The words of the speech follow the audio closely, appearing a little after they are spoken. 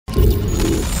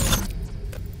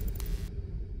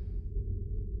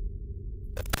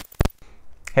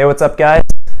Hey, what's up guys?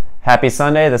 Happy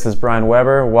Sunday, this is Brian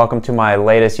Weber. Welcome to my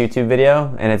latest YouTube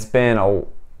video, and it's been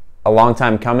a long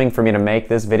time coming for me to make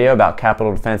this video about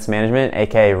capital defense management,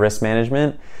 aka risk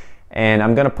management. And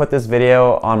I'm gonna put this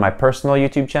video on my personal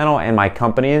YouTube channel and my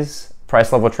company's.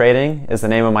 Price Level Trading is the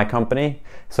name of my company.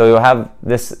 So you'll have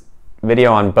this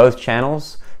video on both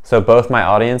channels, so both my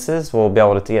audiences will be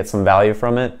able to get some value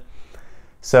from it.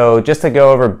 So just to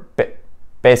go over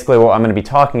basically what I'm gonna be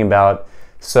talking about.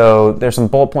 So there's some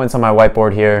bullet points on my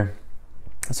whiteboard here.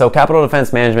 So capital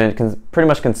defense management pretty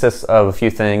much consists of a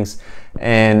few things.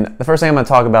 And the first thing I'm going to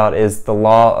talk about is the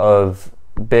law of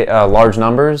large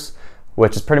numbers,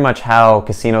 which is pretty much how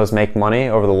casinos make money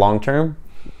over the long term.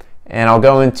 And I'll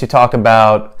go into talk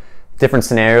about different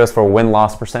scenarios for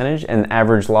win-loss percentage and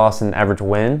average loss and average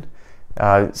win.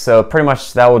 So pretty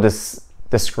much that will just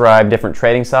describe different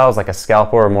trading styles, like a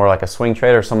scalper or more like a swing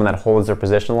trader, or someone that holds their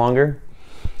position longer.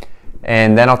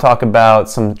 And then I'll talk about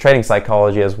some trading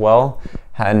psychology as well,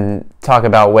 and talk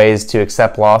about ways to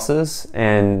accept losses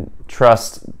and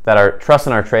trust in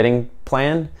our trading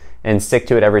plan and stick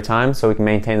to it every time, so we can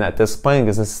maintain that discipline,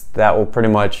 because that will pretty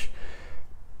much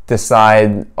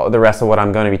decide the rest of what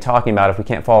I'm going to be talking about. If we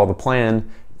can't follow the plan,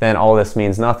 then all this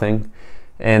means nothing.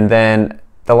 And then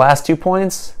the last 2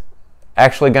 points,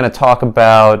 actually going to talk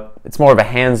about, it's more of a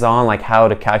hands-on, like how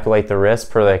to calculate the risk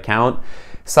per the account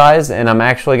size. And I'm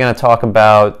actually going to talk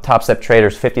about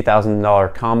TopstepTrader's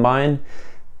 $50,000 combine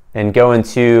and go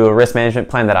into a risk management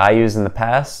plan that I used in the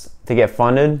past to get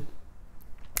funded.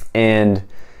 And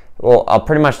well, I'll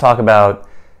pretty much talk about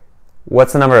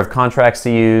what's the number of contracts to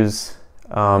use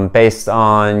based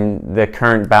on the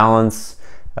current balance,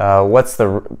 what's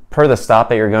per the stop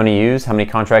that you're going to use, how many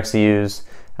contracts to use,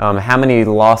 how many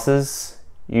losses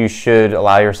you should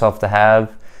allow yourself to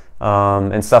have,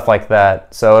 and stuff like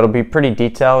that. So it'll be pretty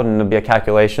detailed, and it'll be a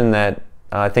calculation that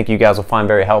I think you guys will find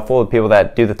very helpful, the people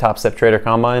that do the Top Step Trader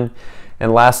Combine.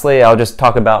 And lastly, I'll just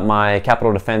talk about my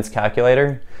capital defense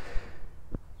calculator.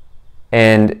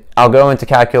 And I'll go into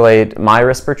calculate my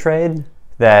risk per trade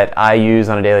that I use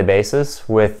on a daily basis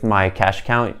with my cash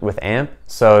account with AMP.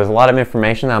 So there's a lot of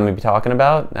information that I'm going to be talking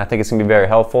about. I think it's going to be very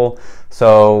helpful.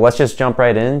 So let's just jump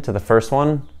right into the first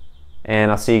one,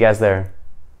 and I'll see you guys there.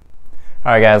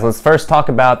 All right guys, let's first talk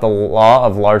about the law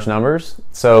of large numbers.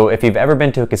 So if you've ever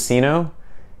been to a casino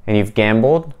and you've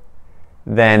gambled,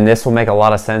 then this will make a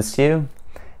lot of sense to you.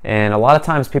 And a lot of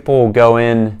times people will go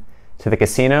in to the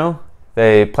casino,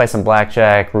 they play some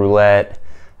blackjack, roulette,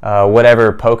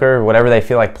 whatever, poker, whatever they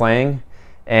feel like playing,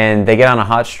 and they get on a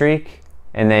hot streak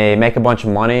and they make a bunch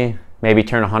of money, maybe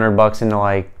turn $100 into,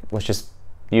 like, let's just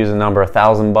use a number,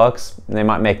 $1,000, and they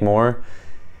might make more.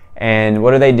 And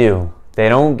what do? They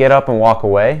don't get up and walk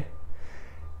away.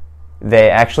 They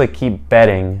actually keep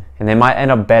betting, and they might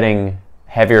end up betting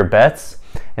heavier bets.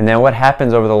 And then what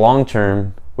happens over the long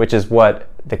term, which is what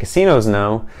the casinos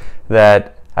know,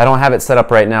 that I don't have it set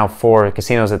up right now for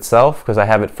casinos itself because I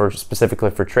have it specifically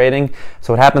for trading.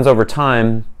 So what happens over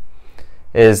time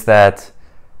is that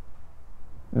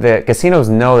the casinos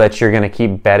know that you're going to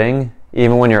keep betting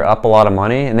even when you're up a lot of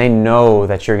money, and they know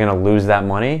that you're going to lose that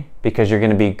money because you're going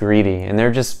to be greedy, and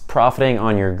they're just profiting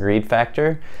on your greed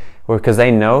factor, because they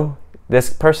know this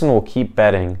person will keep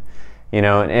betting, you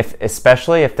know, and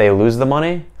especially if they lose the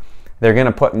money, they're going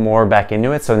to put more back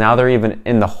into it. So now they're even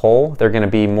in the hole, they're going to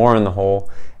be more in the hole,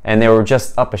 and they were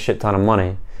just up a shit ton of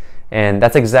money. And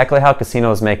that's exactly how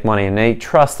casinos make money, and they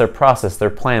trust their process, their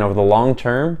plan over the long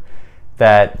term,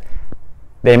 that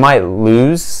they might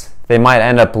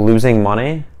end up losing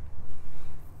money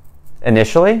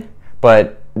initially,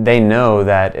 but they know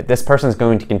that if this person is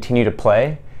going to continue to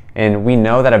play, and we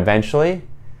know that eventually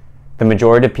the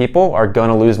majority of people are going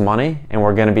to lose money and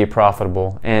we're going to be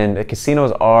profitable. And the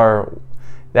casinos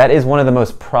that is one of the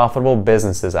most profitable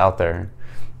businesses out there,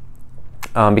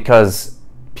 because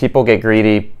people get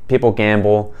greedy, people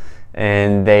gamble,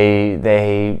 and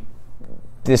they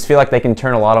just feel like they can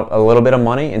turn a little bit of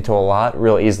money into a lot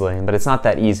real easily, but it's not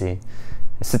that easy.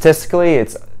 Statistically,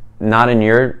 it's not in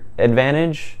your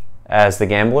advantage as the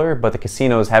gambler, but the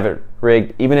casinos have it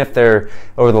rigged. Even if they're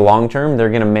over the long term, they're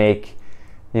going to make,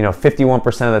 51%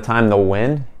 of the time they'll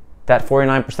win. That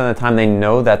 49% of the time they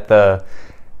know that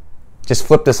just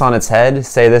flip this on its head,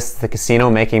 say this is the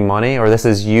casino making money, or this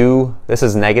is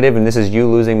negative and this is you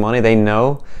losing money. They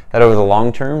know that over the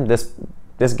long term, this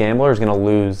gambler is going to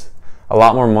lose a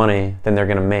lot more money than they're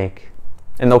going to make.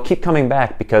 And they'll keep coming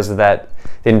back because of the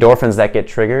endorphins that get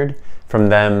triggered from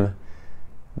them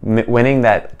winning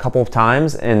that couple of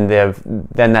times, and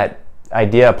then that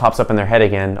idea pops up in their head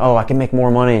again. Oh, I can make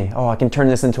more money. Oh, I can turn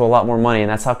this into a lot more money. And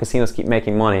that's how casinos keep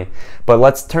making money. But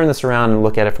let's turn this around and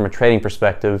look at it from a trading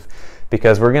perspective,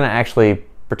 because we're going to actually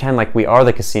pretend like we are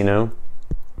the casino.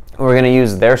 We're going to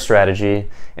use their strategy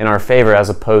in our favor as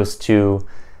opposed to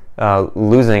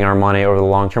losing our money over the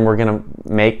long term. We're going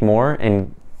to make more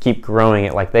and keep growing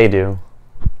it like they do.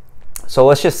 So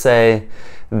let's just say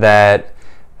that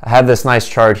I have this nice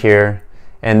chart here,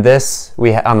 and this,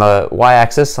 on the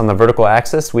y-axis, on the vertical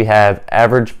axis, we have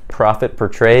average profit per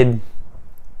trade,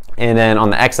 and then on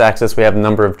the x-axis we have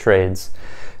number of trades.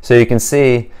 So you can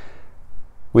see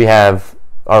we have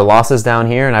our losses down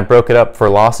here, and I broke it up for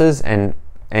losses and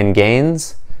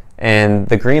gains, and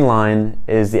the green line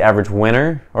is the average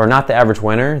winner, or not the average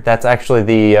winner, that's actually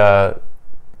the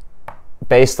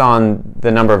based on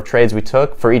the number of trades we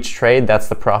took. For each trade, that's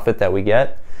the profit that we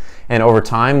get, and over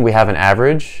time we have an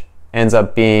average, ends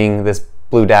up being this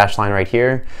blue dash line right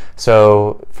here.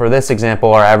 So for this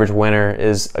example, our average winner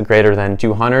is greater than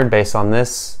 200 based on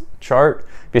this chart,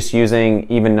 just using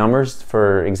even numbers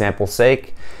for example's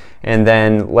sake. And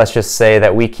then let's just say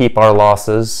that we keep our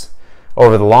losses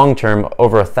over the long term,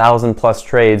 over 1,000 plus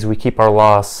trades, we keep our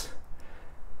loss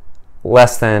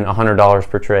less than $100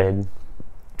 per trade.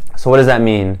 So what does that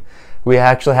mean? We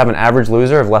actually have an average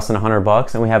loser of less than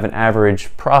 $100, and we have an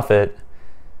average profit,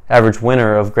 average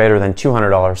winner of greater than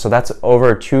 $200. So that's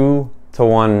over 2 to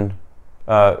 1,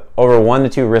 over 1 to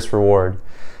 2 risk reward.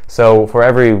 So for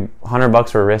every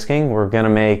 $100 we're risking, we're going to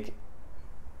make,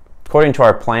 according to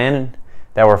our plan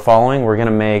that we're following, we're going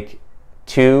to make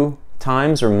 2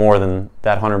 times or more than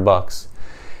that $100.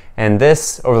 And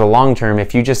this, over the long term,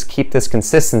 if you just keep this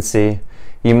consistency,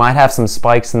 you might have some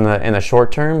spikes in the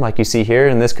short term, like you see here,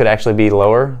 and this could actually be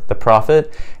lower, the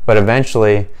profit. But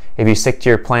eventually, if you stick to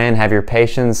your plan, have your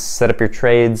patience, set up your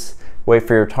trades, wait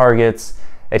for your targets,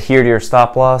 adhere to your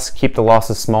stop loss, keep the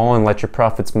losses small and let your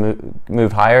profits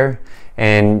move higher,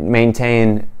 and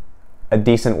maintain a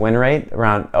decent win rate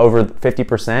around over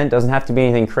 50%, doesn't have to be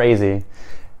anything crazy,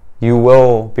 you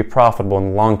will be profitable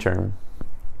in the long term.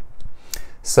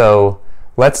 So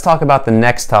let's talk about the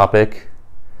next topic,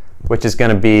 which is going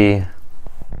to be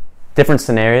different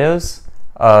scenarios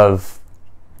of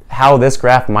how this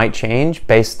graph might change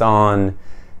based on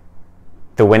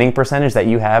the winning percentage that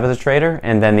you have as a trader,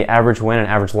 and then the average win and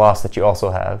average loss that you also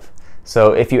have.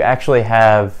 So if you actually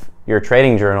have your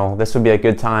trading journal, this would be a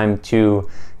good time to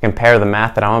compare the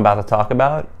math that I'm about to talk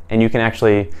about, and you can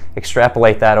actually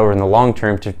extrapolate that over in the long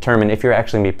term to determine if you're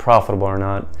actually going to be profitable or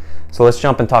not. So let's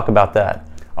jump and talk about that.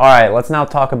 All right, let's now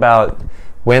talk about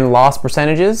win-loss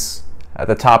percentages at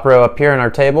the top row up here in our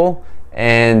table,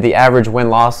 and the average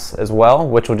win-loss as well,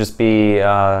 which will just be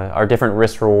our different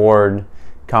risk-reward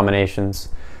combinations.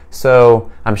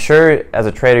 So I'm sure as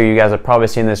a trader you guys have probably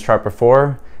seen this chart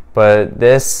before, but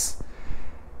this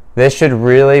should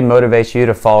really motivate you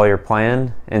to follow your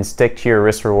plan and stick to your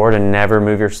risk-reward and never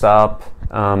move your stop.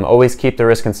 Always keep the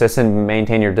risk consistent,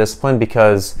 maintain your discipline,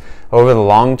 because over the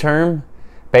long term,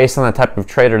 based on the type of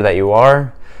trader that you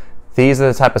are, these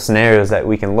are the type of scenarios that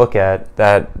we can look at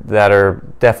that are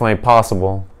definitely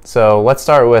possible. So let's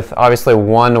start with obviously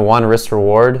 1-to-1 risk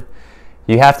reward.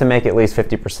 You have to make at least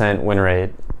 50% win rate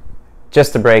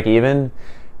just to break even.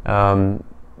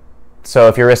 So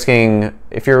if you're risking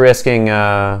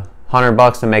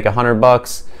 $100 to make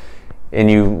 $100 and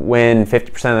you win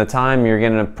 50% of the time, you're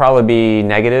going to probably be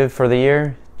negative for the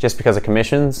year just because of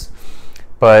commissions.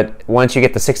 But once you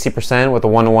get to 60% with a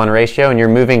 1-to-1 ratio and you're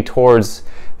moving towards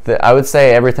I would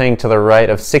say everything to the right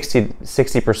of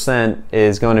 60%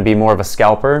 is going to be more of a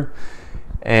scalper.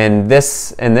 And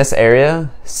this, in this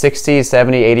area, 60,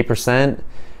 70, 80%,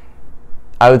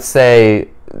 I would say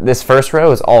this first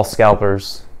row is all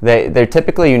scalpers. They're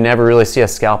typically, you never really see a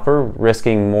scalper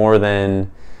risking more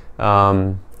than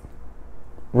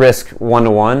risk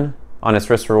 1-to-1 on its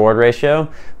risk reward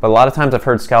ratio. But a lot of times I've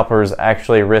heard scalpers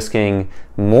actually risking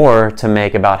more to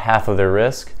make about half of their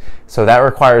risk. So that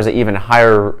requires an even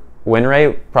higher win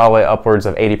rate, probably upwards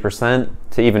of 80%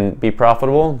 to even be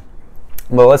profitable.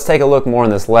 But let's take a look more on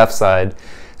this left side.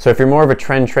 So if you're more of a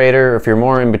trend trader, or if you're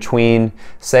more in between,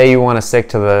 say you want to stick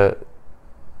to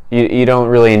you don't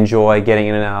really enjoy getting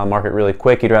in and out of the market really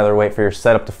quick, you'd rather wait for your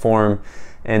setup to form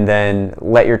and then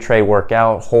let your trade work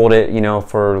out, hold it,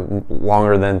 for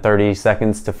longer than 30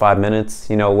 seconds to 5 minutes,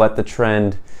 let the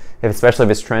trend, especially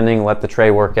if it's trending, let the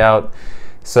trade work out.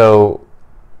 So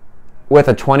with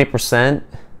a 20%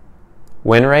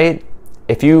 win rate,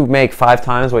 if you make 5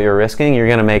 times what you're risking, you're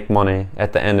going to make money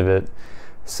at the end of it.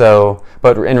 So,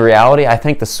 but in reality, I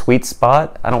think the sweet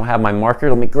spot, I don't have my marker,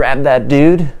 let me grab that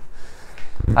dude.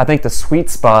 I think the sweet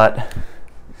spot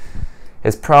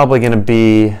is probably going to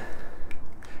be,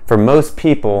 for most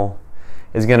people,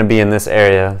 is going to be in this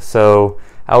area. So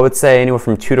I would say anywhere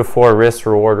from 2 to 4 risk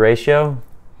reward ratio,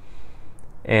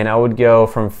 and I would go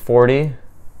from 40,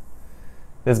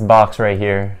 this box right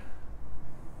here.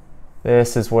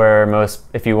 This is where most,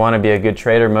 if you want to be a good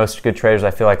trader, most good traders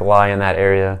I feel like lie in that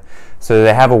area. So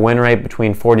they have a win rate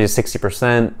between 40 to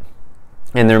 60%,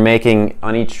 and they're making,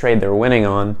 on each trade they're winning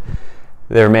on,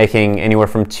 they're making anywhere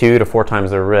from 2 to 4 times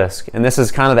their risk. And this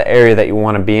is kind of the area that you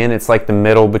want to be in. It's like the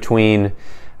middle between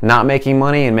not making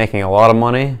money and making a lot of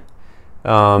money.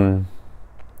 Or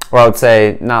I would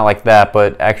say not like that,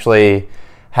 but actually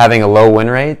having a low win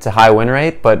rate to high win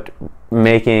rate, but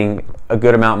making a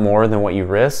good amount more than what you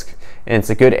risk. And it's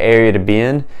a good area to be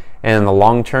in. And in the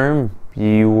long term,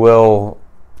 you will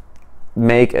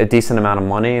make a decent amount of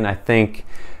money. And I think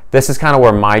this is kind of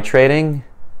where my trading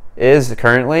is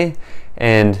currently.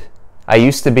 And I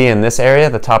used to be in this area,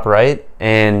 the top right.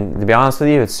 And to be honest with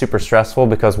you, it's super stressful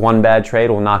because one bad trade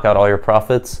will knock out all your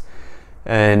profits.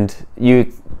 And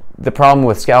the problem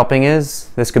with scalping is,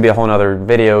 this could be a whole nother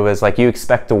video, is like you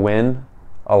expect to win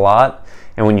a lot,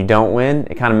 and when you don't win,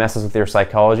 it kind of messes with your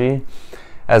psychology,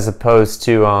 as opposed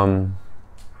to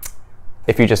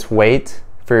if you just wait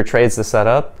for your trades to set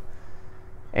up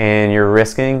and you're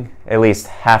risking at least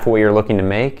half of what you're looking to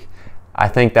make. I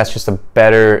think that's just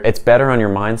it's better on your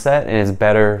mindset, and it's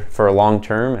better for a long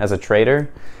term as a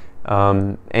trader,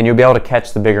 and you'll be able to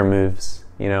catch the bigger moves,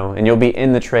 you know, and you'll be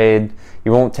in the trade.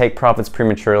 You won't take profits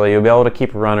prematurely. You'll be able to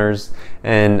keep runners,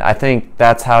 and I think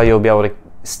that's how you'll be able to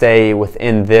stay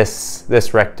within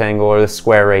this rectangle or this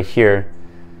square right here.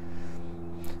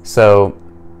 So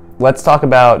let's talk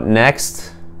about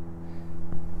next.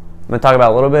 I'm going to talk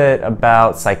about a little bit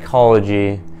about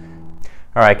psychology.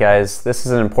 All right, guys, this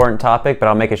is an important topic, but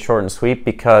I'll make it short and sweet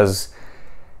because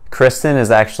Kristen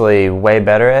is actually way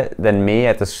better than me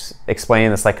at this, explaining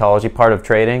the psychology part of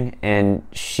trading, and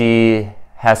she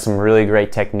has some really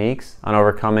great techniques on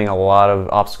overcoming a lot of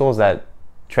obstacles that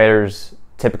traders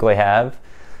typically have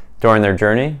during their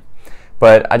journey.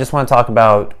 But I just want to talk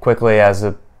about quickly as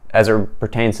it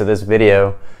pertains to this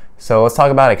video. So let's talk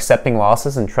about accepting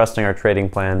losses and trusting our trading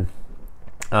plan.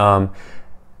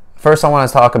 First, I want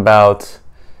to talk about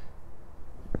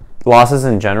losses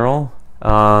in general.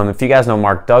 If you guys know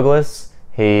Mark Douglas,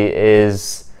 he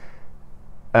is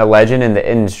a legend in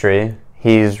the industry.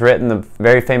 He's written the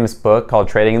very famous book called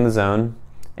Trading in the Zone,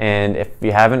 and if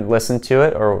you haven't listened to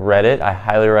it or read it, I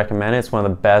highly recommend it. It's one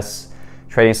of the best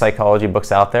trading psychology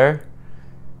books out there.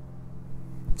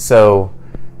 So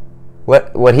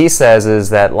what he says is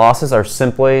that losses are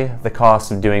simply the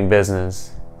cost of doing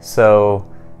business.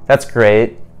 So that's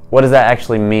great. What does that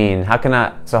actually mean? How can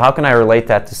I relate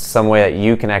that to some way that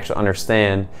you can actually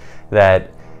understand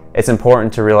that it's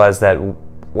important to realize that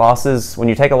losses, when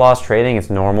you take a loss trading, it's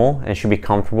normal and it should be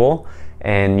comfortable,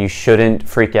 and you shouldn't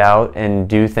freak out and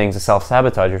do things to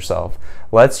self-sabotage yourself.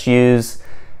 Let's use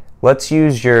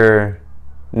your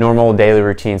normal daily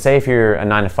routine. Say if you're a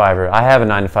 9-to-5er. I have a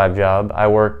 9-to-5 job. I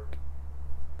work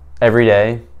every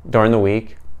day during the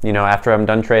week, you know, after I'm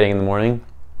done trading in the morning.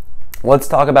 Let's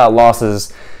talk about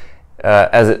losses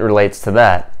as it relates to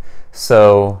that.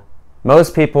 So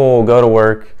most people go to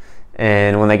work,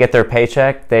 and when they get their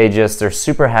paycheck, they're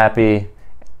super happy.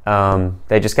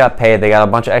 They just got paid, they got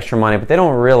a bunch of extra money, but they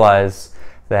don't realize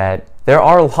that there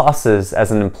are losses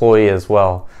as an employee as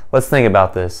well. Let's think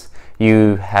about this.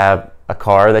 You have a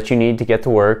car that you need to get to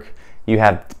work. You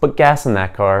have to put gas in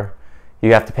that car.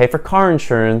 You have to pay for car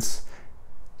insurance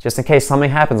just in case something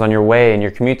happens on your way and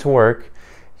your commute to work.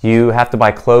 You have to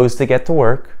buy clothes to get to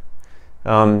work.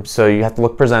 So you have to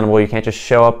look presentable. You can't just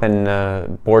show up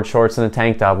in board shorts and a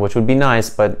tank top, which would be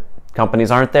nice, but companies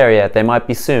aren't there yet. They might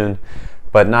be soon,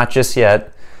 but not just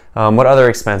yet. What other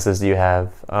expenses do you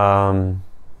have?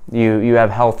 You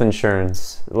have health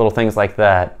insurance, little things like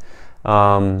that.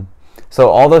 So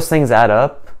all those things add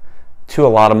up to a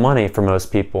lot of money for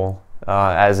most people,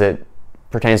 as it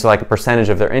pertains to like a percentage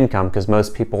of their income, because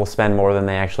most people spend more than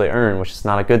they actually earn, which is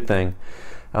not a good thing.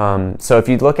 So if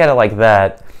you look at it like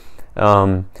that,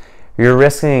 you're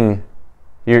risking,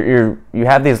 you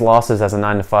have these losses as a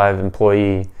 9-to-5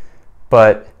 employee,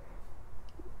 but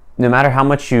no matter how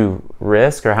much you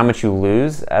risk or how much you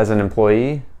lose as an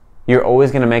employee, you're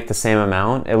always going to make the same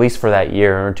amount, at least for that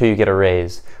year or until you get a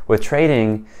raise. With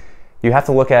trading, you have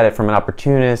to look at it from an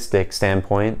opportunistic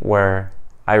standpoint, where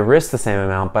I risk the same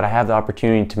amount, but I have the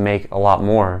opportunity to make a lot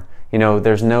more. You know,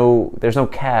 there's no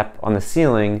cap on the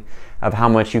ceiling of how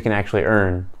much you can actually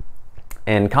earn.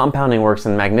 And compounding works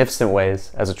in magnificent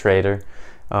ways as a trader.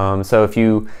 So if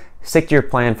you stick to your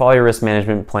plan, follow your risk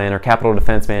management plan or capital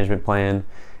defense management plan,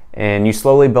 and you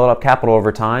slowly build up capital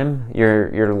over time,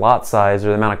 your lot size or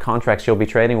the amount of contracts you'll be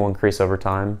trading will increase over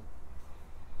time.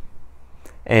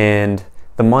 And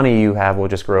the money you have will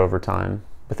just grow over time.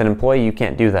 With an employee, you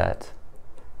can't do that.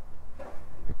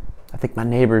 I think my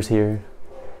neighbor's here.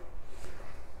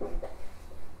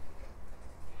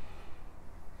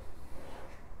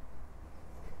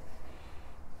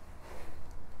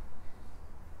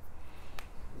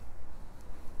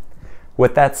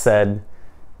 With that said,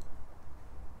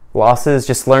 losses,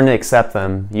 just learn to accept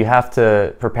them. You have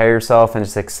to prepare yourself and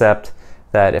just accept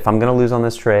that if I'm going to lose on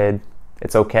this trade,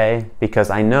 it's okay, because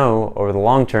I know over the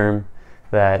long term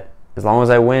that as long as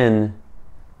I win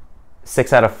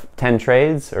 6 out of 10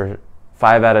 trades or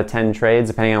 5 out of 10 trades,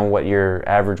 depending on what your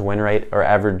average win rate or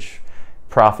average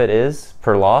profit is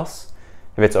per loss,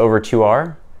 if it's over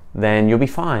 2R, then you'll be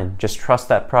fine. Just trust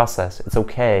that process. It's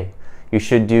okay. You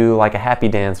should do like a happy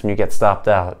dance when you get stopped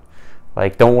out.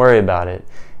 Like, don't worry about it.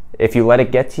 If you let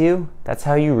it get to you, that's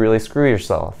how you really screw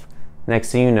yourself.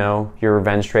 Next thing you know, you're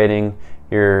revenge trading.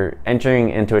 You're entering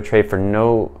into a trade for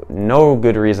no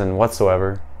good reason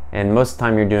whatsoever. And most of the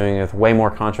time you're doing it with way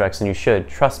more contracts than you should.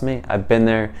 Trust me, I've been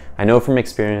there. I know from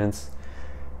experience.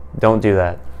 Don't do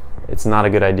that. It's not a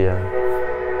good idea.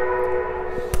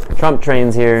 Trump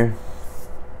train's here.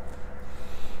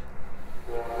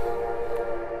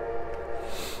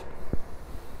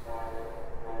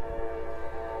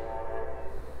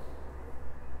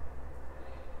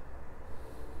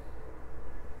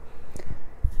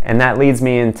 And that leads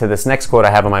me into this next quote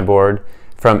I have on my board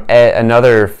from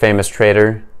another famous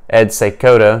trader, Ed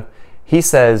Seykota. He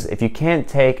says, if you can't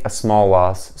take a small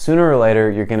loss, sooner or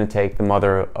later you're going to take the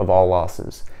mother of all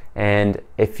losses. And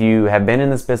if you have been in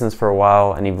this business for a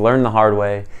while and you've learned the hard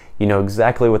way, you know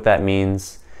exactly what that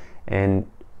means. And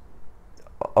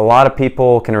a lot of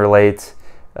people can relate.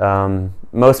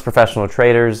 Most professional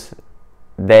traders,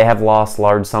 they have lost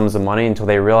large sums of money until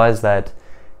they realize that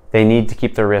they need to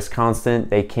keep their risk constant.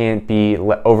 They can't be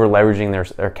over leveraging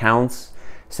their accounts.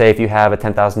 Say if you have a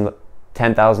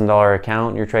 $10,000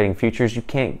 account, you're trading futures, you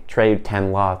can't trade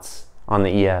 10 lots on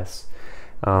the ES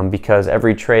because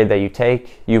every trade that you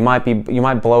take, you might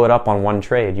blow it up on one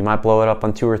trade. You might blow it up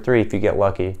on 2 or 3 if you get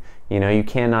lucky. You know, you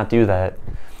cannot do that.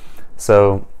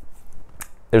 So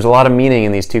there's a lot of meaning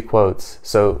in these 2 quotes.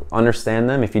 So understand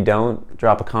them. If you don't,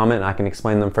 drop a comment and I can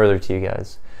explain them further to you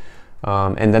guys.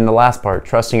 And then the last part,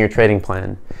 trusting your trading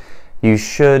plan. You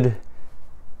should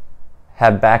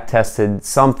have back-tested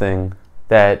something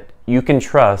that you can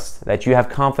trust, that you have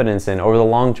confidence in over the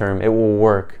long term. It will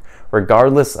work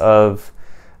regardless of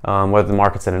whether the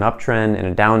market's in an uptrend, in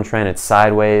a downtrend, it's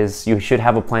sideways. You should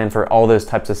have a plan for all those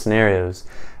types of scenarios.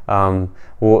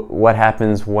 What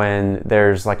happens when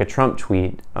there's like a Trump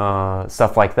tweet,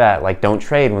 stuff like that. Like, don't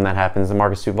trade when that happens, the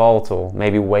market's too volatile.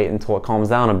 Maybe wait until it calms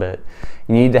down a bit.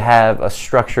 You need to have a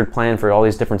structured plan for all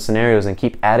these different scenarios and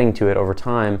keep adding to it over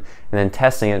time and then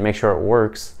testing it, make sure it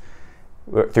works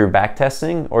through back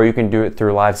testing, or you can do it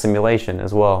through live simulation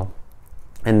as well.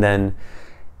 And then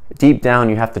deep down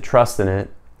you have to trust in it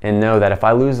and know that if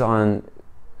I lose on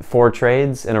 4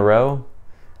 trades in a row,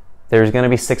 there's going to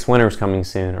be 6 winners coming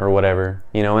soon or whatever,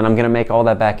 you know, and I'm going to make all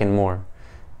that back and more.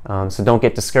 So don't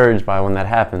get discouraged by when that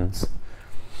happens.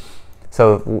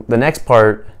 So the next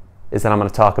part is that I'm going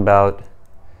to talk about,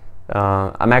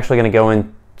 I'm actually going to go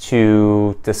in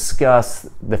to discuss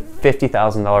the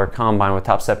 $50,000 combine with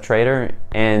TopstepTrader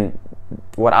and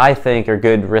what I think are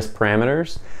good risk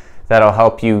parameters that'll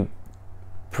help you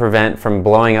prevent from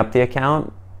blowing up the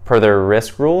account per their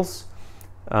risk rules.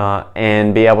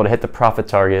 And be able to hit the profit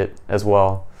target as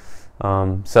well.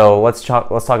 So let's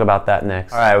talk about that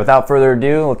next. All right, without further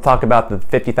ado, let's talk about the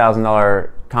 $50,000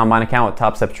 combine account with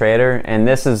TopstepTrader. And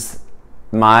this is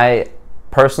my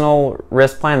personal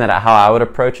risk plan, how I would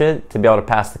approach it to be able to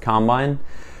pass the combine.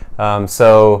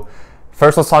 So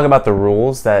first, let's talk about the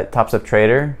rules that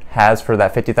TopstepTrader has for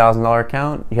that $50,000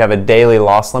 account. You have a daily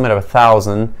loss limit of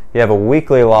 1,000. You have a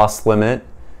weekly loss limit,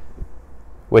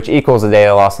 which equals a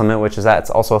daily loss limit, which is that's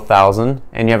also 1,000,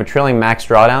 and you have a trailing max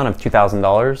drawdown of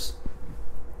 $2,000.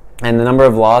 And the number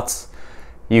of lots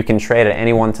you can trade at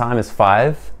any one time is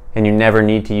 5, and you never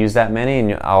need to use that many,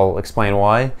 and I'll explain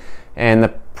why. And the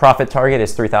profit target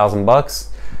is $3,000,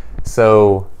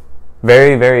 so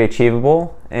very, very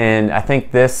achievable. And I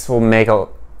think this will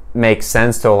make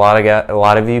sense to a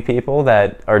lot of you people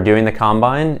that are doing the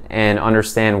combine and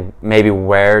understand maybe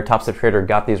where TopstepTrader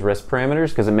got these risk parameters,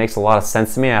 because it makes a lot of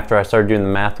sense to me after I started doing the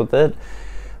math with it.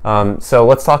 So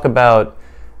let's talk about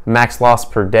max loss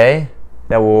per day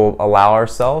that we'll allow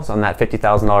ourselves on that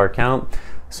 $50,000 account.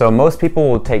 So most people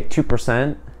will take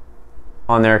 2%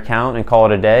 on their account and call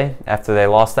it a day after they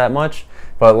lost that much.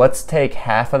 but let's take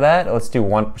half of that. Let's do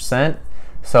 1%.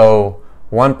 So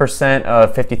 1%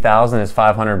 of 50,000 is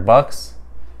 500 bucks.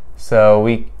 So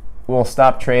we'll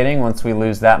stop trading once we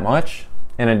lose that much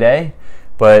in a day.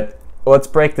 But let's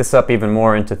break this up even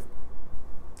more into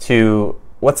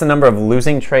what's the number of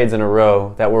losing trades in a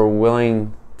row that we're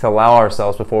willing to allow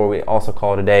ourselves before we also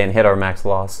call it a day and hit our max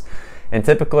loss. And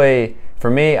typically,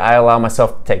 for me, I allow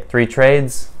myself to take 3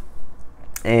 trades.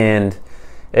 And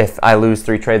if I lose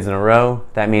 3 trades in a row,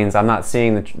 that means I'm not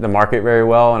seeing the market very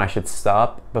well and I should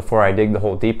stop before I dig the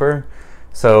hole deeper.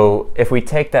 So if we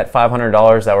take that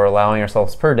 $500 that we're allowing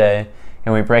ourselves per day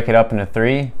and we break it up into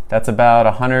 3, that's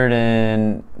about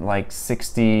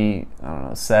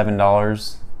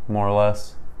 $167 more or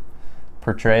less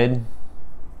per trade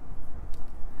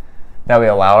that we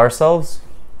allow ourselves.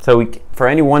 So for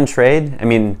any one trade, I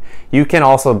mean, you can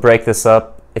also break this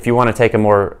up if you want to take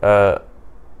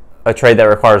a trade that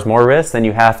requires more risk. Then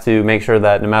you have to make sure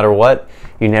that no matter what,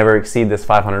 you never exceed this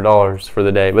 $500 for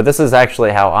the day. But this is actually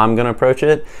how I'm going to approach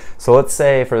it. So let's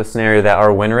say for the scenario that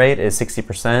our win rate is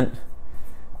 60%.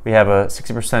 We have a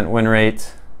 60% win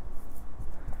rate,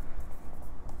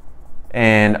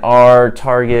 and our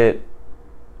target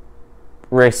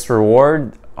risk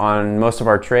reward on most of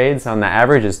our trades on the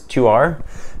average is 2R.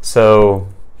 So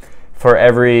for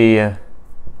every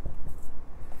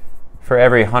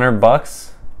 100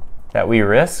 bucks that we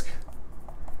risk,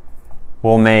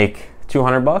 we'll make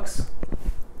 200 bucks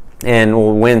and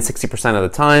we'll win 60% of the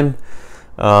time.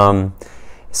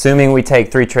 Assuming we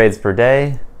take 3 trades per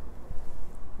day,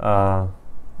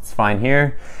 it's fine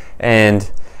here.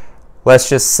 And let's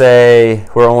just say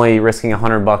we're only risking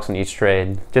 100 bucks on each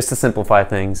trade, just to simplify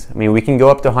things. I mean, we can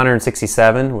go up to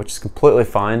 167, which is completely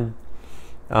fine.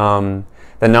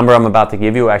 The number I'm about to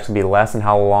give you will actually be less than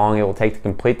how long it will take to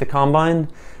complete the combine.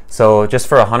 So just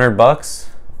for 100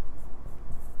 bucks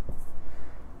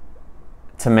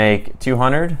to make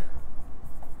 200,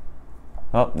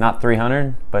 well, not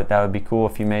 300, but that would be cool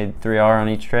if you made 3R on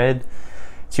each trade.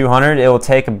 200, it will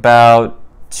take about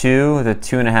 2 to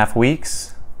 2.5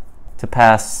 weeks to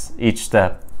pass each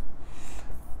step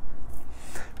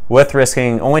with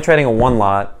only trading a 1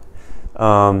 lot.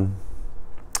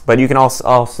 But you can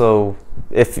also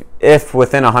if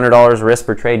within $100 risk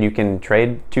per trade, you can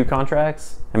trade 2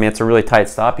 contracts. I mean, it's a really tight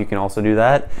stop. You can also do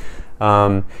that.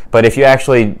 But if you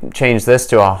actually change this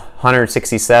to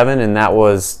 167 and that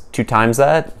was 2 times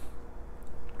that,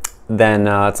 then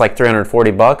it's like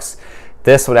 340 bucks.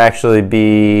 This would actually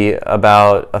be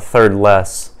about 1/3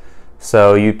 less.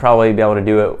 So you'd probably be able to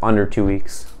do it under 2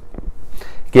 weeks,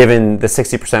 given the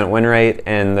 60% win rate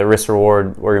and the risk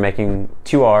reward where you're making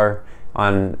 2R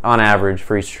on average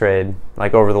for each trade,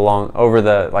 like over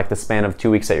the span of 2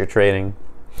 weeks that you're trading.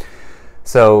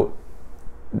 So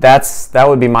that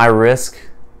would be my risk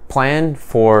plan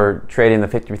for trading the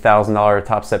 $50,000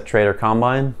 Top Step Trader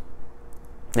Combine.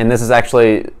 And this is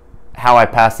actually how I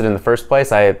passed it in the first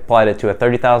place. I applied it to a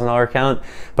 $30,000 account.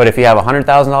 But if you have a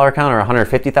 $100,000 account or a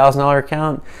 $150,000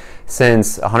 account,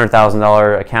 since a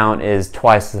 $100,000 account is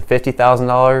twice the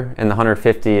 $50,000 and the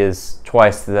 $150 is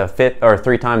twice the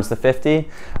 3 times the 50,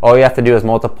 all you have to do is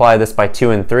multiply this by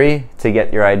 2 and 3 to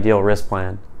get your ideal risk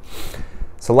plan.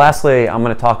 So lastly, I'm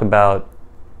going to talk about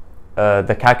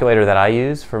the calculator that I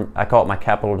use. I call it my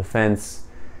capital defense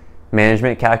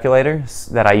management calculator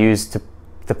that I use to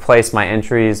place my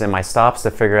entries and my stops to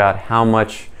figure out how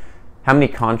many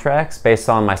contracts based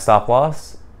on my stop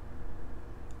loss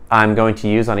I'm going to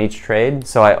use on each trade.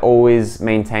 So I always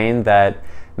maintain that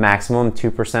maximum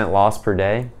 2% loss per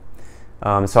day.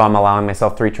 So I'm allowing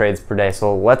myself 3 trades per day.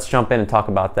 So let's jump in and talk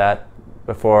about that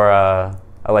before I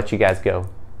let you guys go.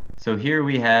 So here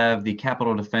we have the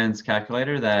capital defense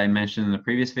calculator that I mentioned in the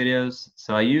previous videos.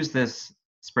 So I use this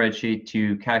spreadsheet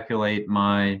to calculate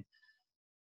my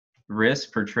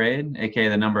risk per trade, aka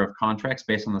the number of contracts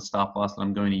based on the stop loss that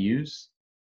I'm going to use.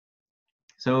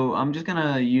 So I'm just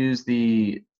going to use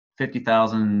the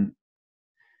 50,000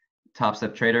 Top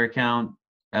Step Trader account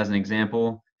as an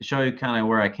example to show you kind of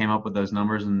where I came up with those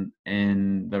numbers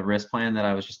in the risk plan that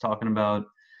I was just talking about.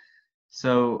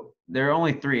 So there are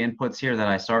only 3 inputs here that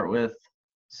I start with.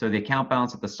 So the account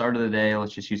balance at the start of the day,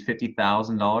 let's just use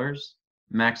 $50,000,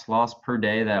 max loss per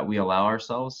day that we allow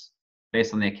ourselves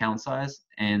based on the account size.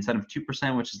 And instead of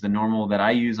 2%, which is the normal that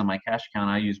I use on my cash account,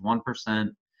 I use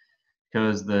 1%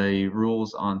 because the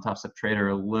rules on Top Step Trader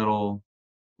are a little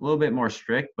bit more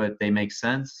strict, but they make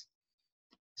sense.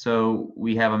 So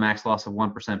we have a max loss of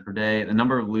 1% per day. The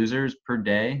number of losers per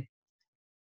day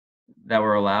that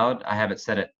were allowed, I have it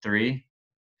set at 3.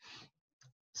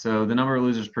 So the number of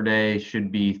losers per day should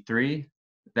be 3.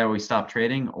 that we stop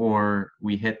trading, or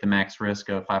we hit the max risk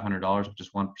of $500, which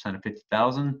is 1% of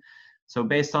 50,000. So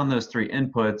based on those three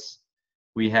inputs,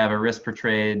 we have a risk per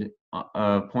trade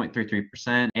of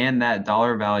 0.33%, and that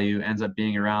dollar value ends up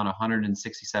being around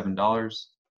 $167.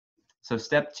 So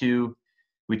step 2,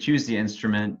 we choose the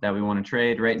instrument that we want to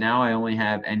trade. Right now, I only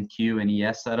have NQ and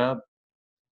ES set up,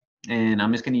 and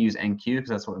I'm just going to use NQ because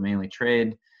that's what we mainly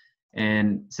trade.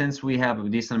 And since we have a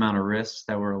decent amount of risks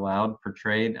that we're allowed per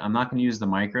trade, I'm not going to use the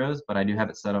micros, but I do have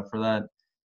it set up for that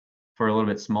for a little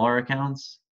bit smaller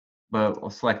accounts. But we'll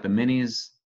select the minis,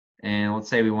 and let's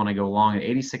say we want to go long at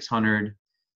 8,600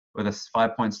 with a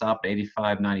 5-point stop at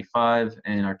 85.95,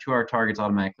 and our 2-hour target's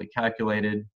automatically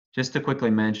calculated. Just to quickly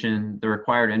mention, the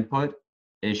required input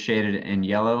is shaded in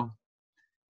yellow,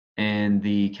 and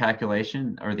the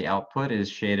calculation or the output is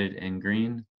shaded in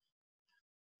green.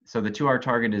 So the 2-hour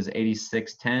target is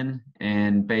 86.10,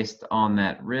 and based on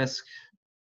that risk,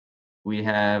 we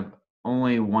have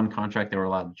only one contract that we're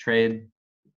allowed to trade.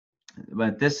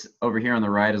 But this over here on the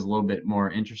right is a little bit more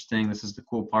interesting. This is the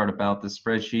cool part about the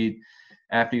spreadsheet.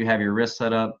 After you have your risk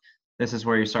set up, this is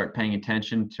where you start paying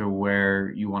attention to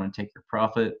where you want to take your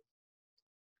profit.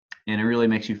 And it really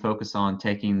makes you focus on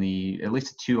taking at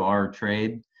least a 2-hour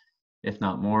trade, if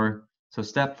not more. So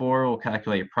step 4, we'll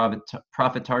calculate your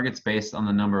profit targets based on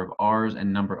the number of R's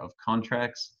and number of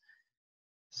contracts.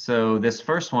 So this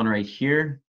first one right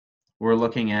here, we're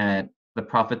looking at the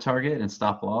profit target and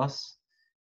stop loss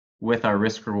with our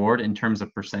risk reward in terms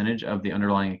of percentage of the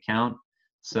underlying account.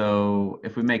 So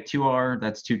if we make 2R,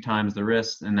 that's 2 times the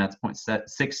risk, and that's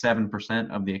 0.67%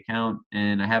 of the account.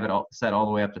 And I have it set all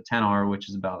the way up to 10R, which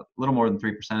is about a little more than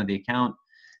 3% of the account.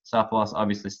 Stop loss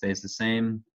obviously stays the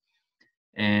same.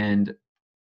 And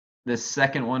this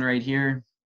second one right here,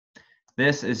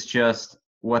 this is just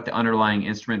what the underlying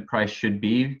instrument price should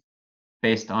be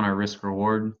based on our risk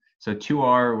reward. So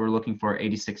 2R, we're looking for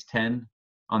 86.10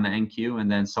 on the NQ,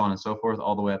 and then so on and so forth,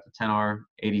 all the way up to 10R,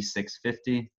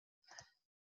 86.50.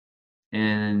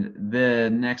 And the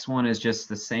next one is just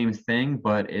the same thing,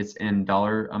 but it's in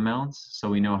dollar amounts, so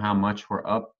we know how much we're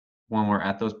up when we're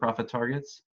at those profit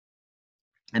targets.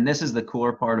 And this is the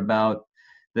cooler part about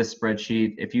this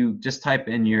spreadsheet. If you just type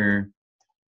in your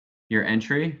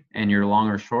entry and your long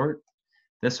or short,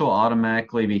 this will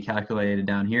automatically be calculated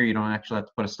down here. You don't actually have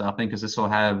to put a stop in, because this will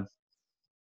have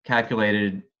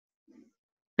calculated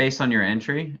based on your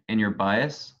entry and your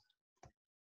bias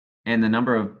and the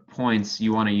number of points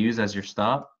you want to use as your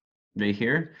stop right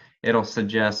here. It'll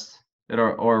suggest,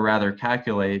 or rather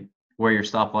calculate where your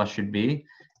stop loss should be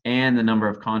and the number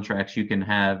of contracts you can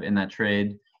have in that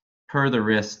trade per the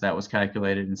risk that was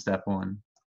calculated in step 1.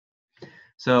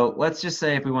 So let's just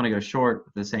say if we want to go short,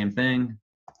 the same thing.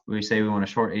 We say we want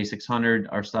to short 8,600.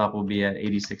 Our stop will be at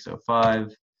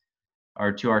 86.05.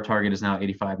 Our 2-hour target is now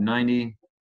 85.90.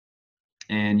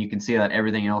 And you can see that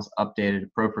everything else updated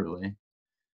appropriately.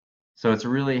 So it's a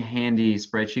really handy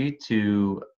spreadsheet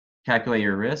to calculate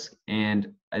your risk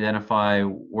and identify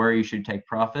where you should take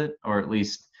profit, or at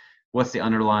least what's the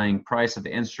underlying price of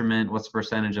the instrument, what's the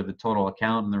percentage of the total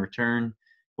account and the return,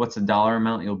 what's the dollar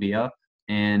amount you'll be up,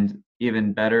 and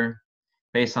even better,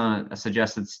 based on a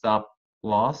suggested stop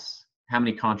loss, how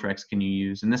many contracts can you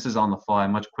use? And this is on the fly,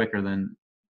 much quicker than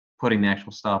putting the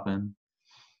actual stop in.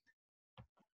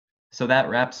 So that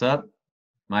wraps up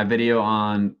my video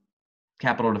on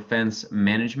capital defense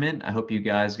management. I hope you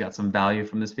guys got some value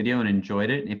from this video and enjoyed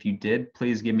it. If you did,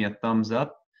 please give me a thumbs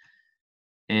up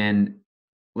and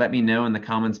let me know in the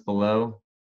comments below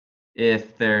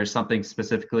if there's something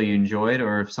specifically you enjoyed,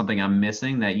 or if something I'm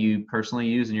missing that you personally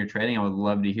use in your trading. I would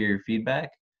love to hear your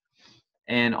feedback.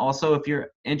 And also, if you're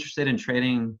interested in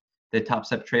trading the Top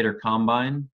Step Trader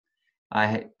Combine,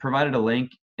 I provided a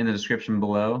link in the description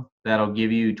below that'll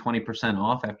give you 20%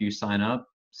 off after you sign up.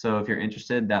 So if you're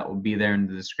interested, that will be there in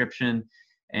the description.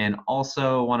 And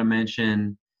also want to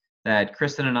mention that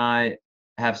Kristen and I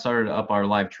have started up our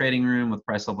live trading room with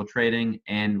Price Level Trading,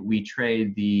 and we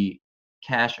trade the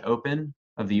cash open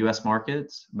of the US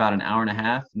markets about an hour and a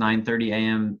half, 9:30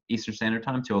 a.m. Eastern Standard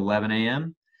Time to 11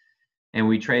 a.m. And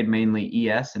we trade mainly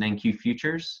ES and NQ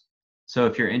futures. So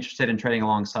if you're interested in trading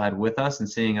alongside with us and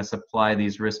seeing us apply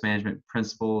these risk management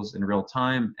principles in real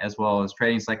time, as well as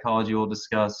trading psychology, we'll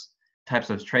discuss types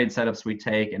of trade setups we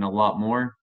take and a lot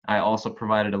more. I also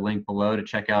provided a link below to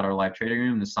check out our live trading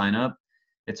room to sign up.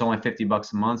 It's only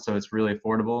 $50 a month, so it's really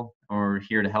affordable. We're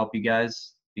here to help you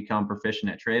guys become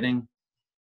proficient at trading.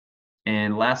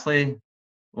 And lastly,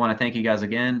 I want to thank you guys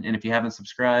again. And if you haven't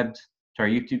subscribed to our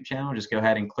YouTube channel, just go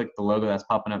ahead and click the logo that's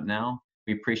popping up now.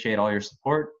 We appreciate all your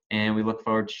support, and we look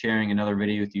forward to sharing another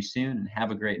video with you soon. And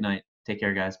have a great night. Take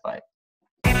care, guys. Bye.